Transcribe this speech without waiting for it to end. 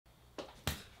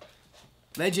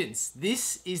Legends,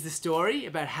 this is the story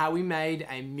about how we made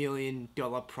 $1 million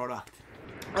product.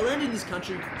 I landed in this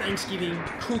country for Thanksgiving,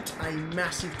 cooked a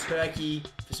massive turkey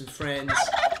for some friends.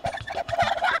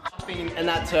 And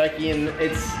that turkey, and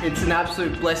it's an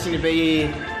absolute blessing to be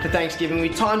here for Thanksgiving. We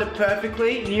timed it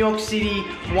perfectly. New York City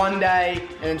one day,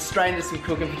 and then straight into some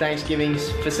cooking for Thanksgivings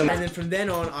for some. And then from then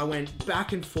on, I went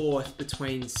back and forth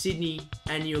between Sydney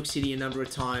and New York City a number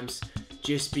of times,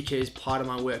 just because part of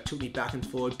my work took me back and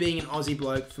forth. Being an Aussie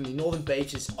bloke from the northern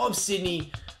beaches of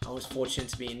Sydney, I was fortunate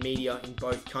to be in media in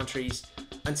both countries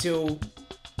until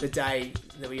the day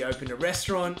that we opened a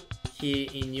restaurant here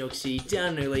in New York City,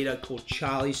 down in Nolita, called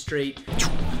Charlie Street.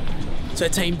 So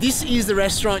team, this is the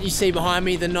restaurant you see behind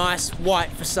me, the nice white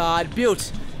facade,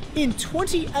 built in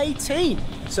 2018.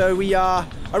 So I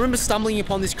remember stumbling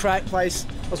upon this great place.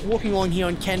 I was walking along here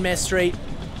on Kenmare Street,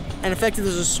 and effectively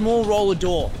there's a small roller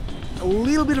door, a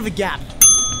little bit of a gap.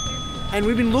 And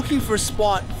we've been looking for a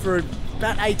spot for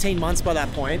about 18 months by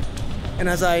that point. And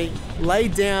as I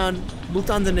laid down,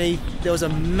 looked underneath, there was a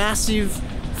massive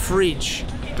fridge,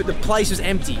 but the place was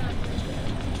empty.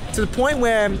 To the point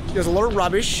where there was a lot of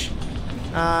rubbish,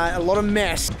 a lot of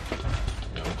mess.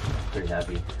 Pretty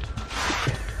happy.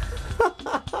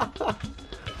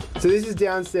 So this is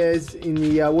downstairs in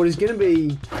the, what is going to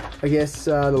be, I guess,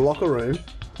 the locker room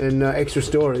and extra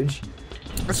storage.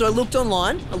 And so I looked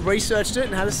online, I researched it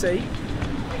and had a see.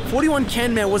 41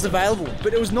 Kenmare was available,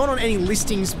 but it was not on any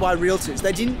listings by realtors.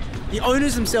 The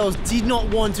owners themselves did not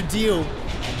want to deal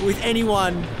with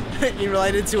anyone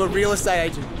related to a real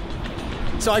estate agent.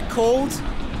 So I called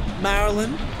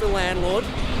Marilyn, the landlord,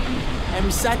 and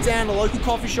we sat down at a local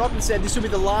coffee shop and said, this will be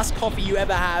the last coffee you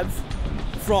ever have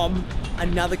from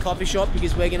another coffee shop,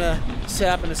 because we're gonna set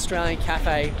up an Australian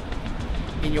cafe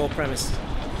in your premise.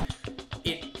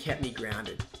 It kept me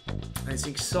grounded. And it's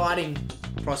an exciting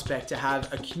prospect to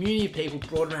have a community of people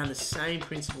brought around the same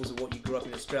principles of what you grew up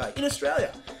in Australia. In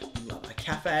Australia, we love our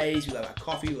cafes, we love our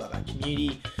coffee, we love our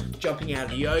community, jumping out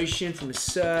of the ocean from a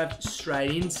surf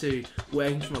straight into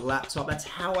working from a laptop. That's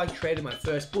how I created my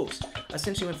first books. I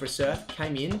essentially went for a surf,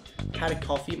 came in, had a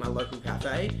coffee at my local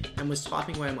cafe, and was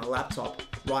typing away on my laptop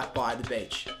right by the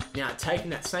beach. Now,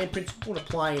 taking that same principle and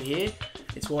applying it here,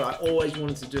 it's what I always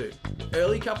wanted to do.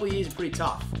 Early couple of years are pretty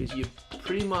tough, because you're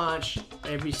pretty much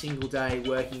every single day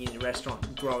working in a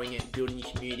restaurant, growing it, building your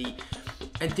community,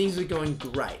 and things were going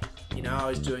great. You know, I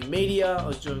was doing media, I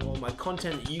was doing all my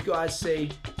content that you guys see,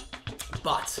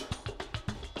 but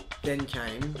then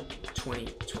came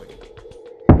 2020.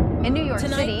 In New York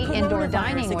City, indoor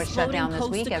dining was shut down this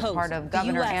week as part of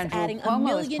Governor Andrew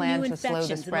Cuomo's plan to slow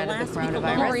the spread of the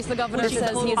coronavirus. The governor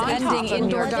says he is ending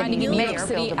indoor dining in New York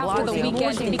City after the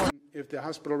weekend. If the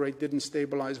hospital rate didn't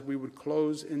stabilize, we would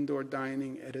close indoor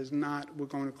dining. It is not. We're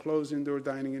going to close indoor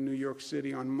dining in New York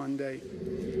City on Monday.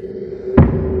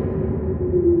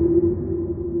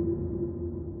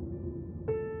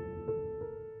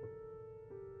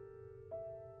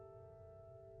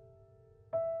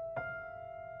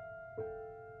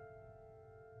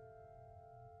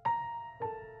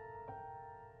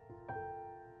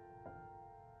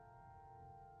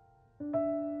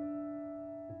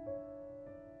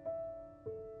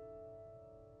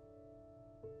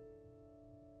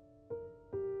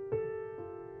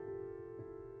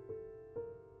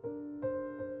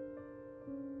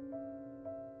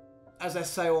 As I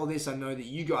say all this, I know that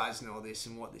you guys know this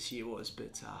and what this year was,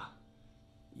 but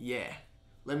yeah,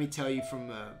 let me tell you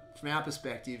from our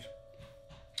perspective,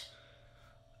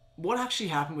 what actually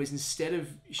happened was, instead of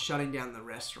shutting down the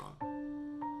restaurant,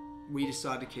 we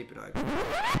decided to keep it open.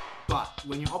 But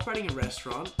when you're operating a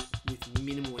restaurant with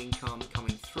minimal income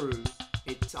coming through,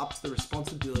 it's up to the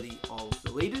responsibility of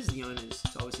the leaders, the owners,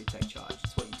 to obviously take charge.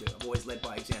 It's what you do. I've always led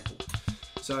by example.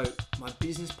 So my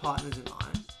business partners and I,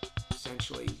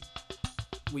 essentially,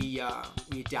 we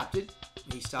adapted.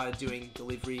 We started doing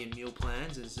delivery and meal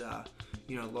plans, as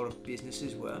you know, a lot of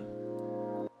businesses were.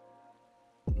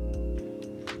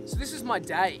 So this is my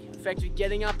day. Effectively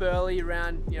getting up early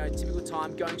around, you know, typical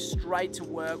time, going straight to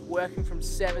work, working from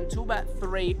 7 till about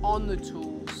 3 on the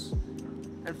tools,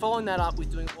 and following that up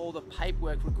with doing all the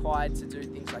paperwork required to do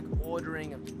things like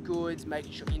ordering of the goods,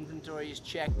 making sure inventory is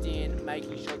checked in,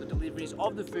 making sure the deliveries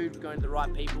of the food were going to the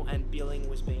right people, and billing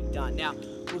was being done. Now,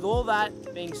 with all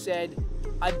that being said,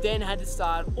 I then had to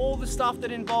start all the stuff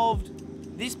that involved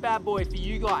this bad boy for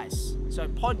you guys. So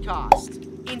podcast,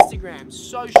 Instagram,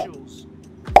 socials,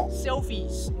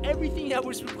 selfies, everything that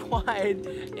was required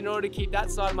in order to keep that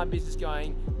side of my business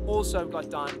going also got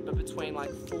done, but between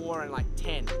like 4 and like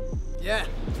 10. Yeah,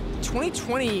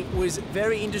 2020 was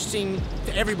very interesting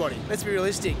for everybody. Let's be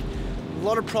realistic. A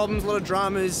lot of problems, a lot of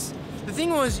dramas, The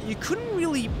thing was, you couldn't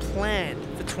really plan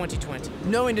for 2020.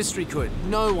 No industry could.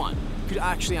 No one could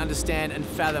actually understand and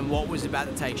fathom what was about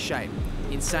to take shape.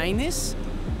 In saying this,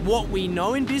 what we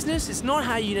know in business, it's not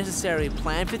how you necessarily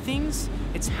plan for things,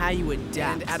 it's how you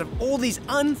adapt. And out of all these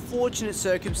unfortunate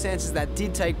circumstances that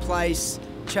did take place,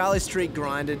 Charlie Street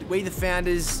grinded. We, the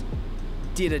founders,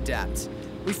 did adapt.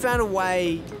 We found a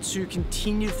way to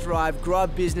continue to thrive, grow our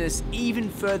business even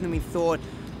further than we thought,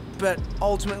 but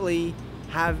ultimately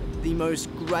have the most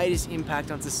greatest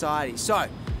impact on society. So,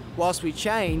 whilst we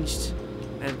changed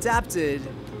and adapted,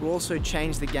 we also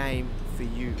changed the game for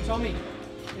you. Tommy,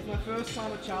 it's my first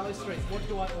time at Charlie Street. What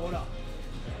do I order?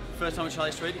 First time at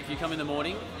Charlie Street, if you come in the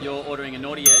morning, you're ordering a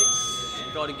naughty eggs.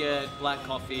 You've got to get black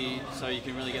coffee so you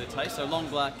can really get a taste. So long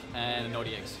black and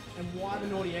naughty eggs. And why the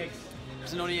naughty eggs?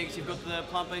 So naughty eggs, you've got the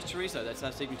plant-based chorizo. That's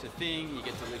our signature thing. You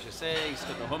get delicious eggs,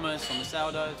 got the hummus on the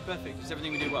sourdough. It's perfect. It's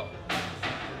everything we do well.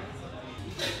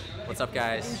 What's up,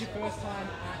 guys? This was your first time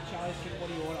at Charlie Street. What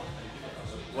do you order?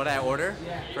 What I order?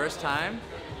 Yeah. First time?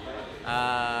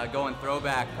 Going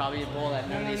throwback, probably a bowl that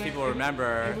none of these people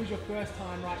remember. It was your first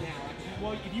time right now.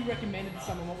 Well, if you recommended to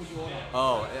someone, what would you order?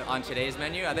 Oh, on today's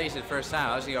menu? I thought you said first time.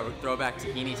 I was gonna go throwback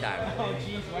tahini time. Oh,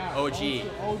 geez, wow.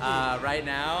 OG. Right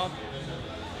now,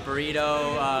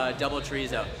 burrito, double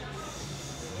chorizo.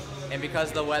 And because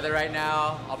of the weather right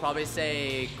now, I'll probably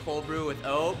say cold brew with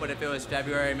oat, but if it was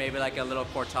February, maybe like a little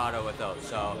cortado with oat.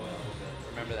 So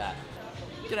remember that.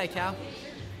 G'day, Cal.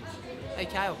 Hey,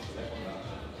 Cal.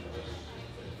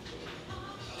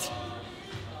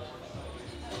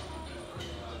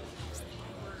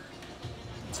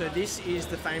 So this is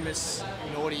the famous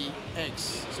naughty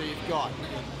eggs. So you've got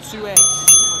 2 eggs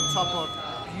on top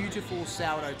of beautiful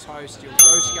sourdough toast, your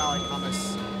roast garlic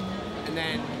hummus, and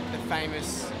then the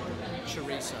famous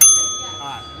chorizo.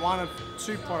 Alright, one of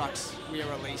 2 products we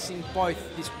are releasing, both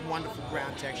this wonderful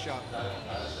brown texture.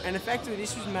 And effectively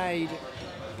this was made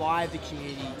by the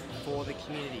community for the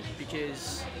community,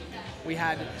 because we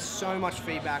had so much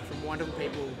feedback from wonderful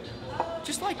people,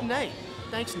 just like Nate.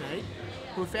 Thanks, Nate.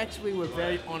 Who effectively were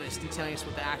very honest in telling us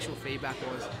what the actual feedback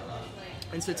was.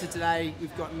 And so to today,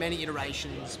 we've got many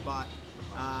iterations, but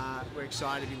we're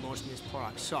excited to be launching this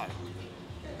product. So,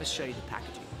 let's show you the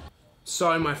packaging.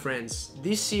 So my friends,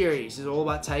 this series is all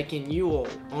about taking you all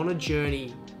on a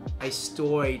journey, a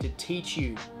story to teach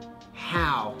you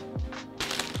how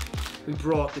we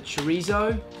brought the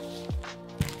chorizo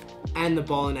and the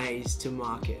bolognese to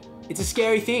market. It's a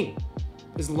scary thing.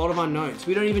 There's a lot of unknowns.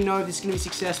 We don't even know if this is going to be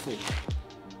successful.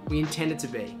 We intend it to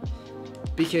be,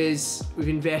 because we've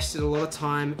invested a lot of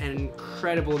time and an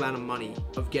incredible amount of money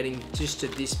of getting just to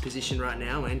this position right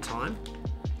now and time.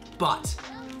 But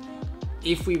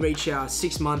if we reach our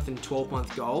 6-month and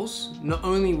 12-month goals, not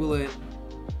only will it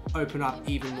open up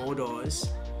even more doors,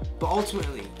 but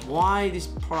ultimately why this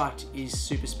product is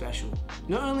super special.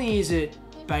 Not only is it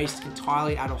based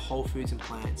entirely out of whole foods and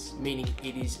plants, meaning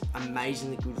it is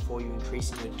amazingly good for you,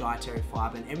 increasing your dietary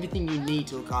fiber and everything you need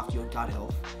to look after your gut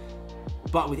health.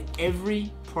 But with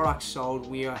every product sold,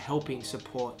 we are helping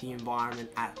support the environment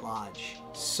at large.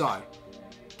 So,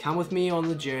 come with me on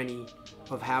the journey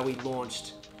of how we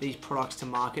launched these products to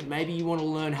market. Maybe you want to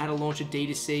learn how to launch a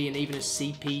D2C and even a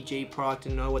CPG product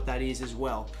and know what that is as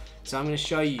well. So I'm going to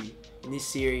show you in this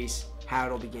series how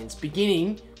it all begins,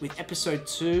 beginning with episode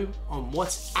 2 on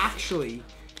what's actually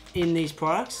in these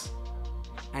products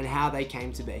and how they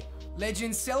came to be.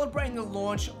 Legends, celebrating the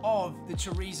launch of the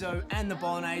chorizo and the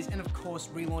bolognese, and of course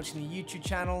relaunching the YouTube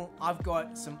channel, I've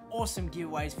got some awesome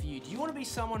giveaways for you. Do you want to be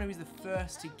someone who is the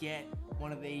first to get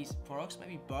one of these products,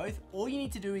 maybe both? All you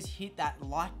need to do is hit that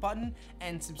like button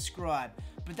and subscribe.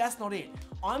 But that's not it.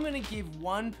 I'm going to give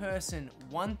one person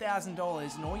 $1,000,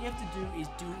 and all you have to do is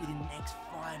do it within the next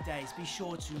 5 days. Be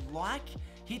sure to like,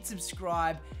 hit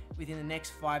subscribe within the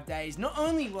next 5 days. Not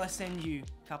only will I send you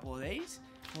a couple of these,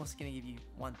 I'm also going to give you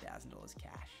 $1,000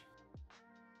 cash.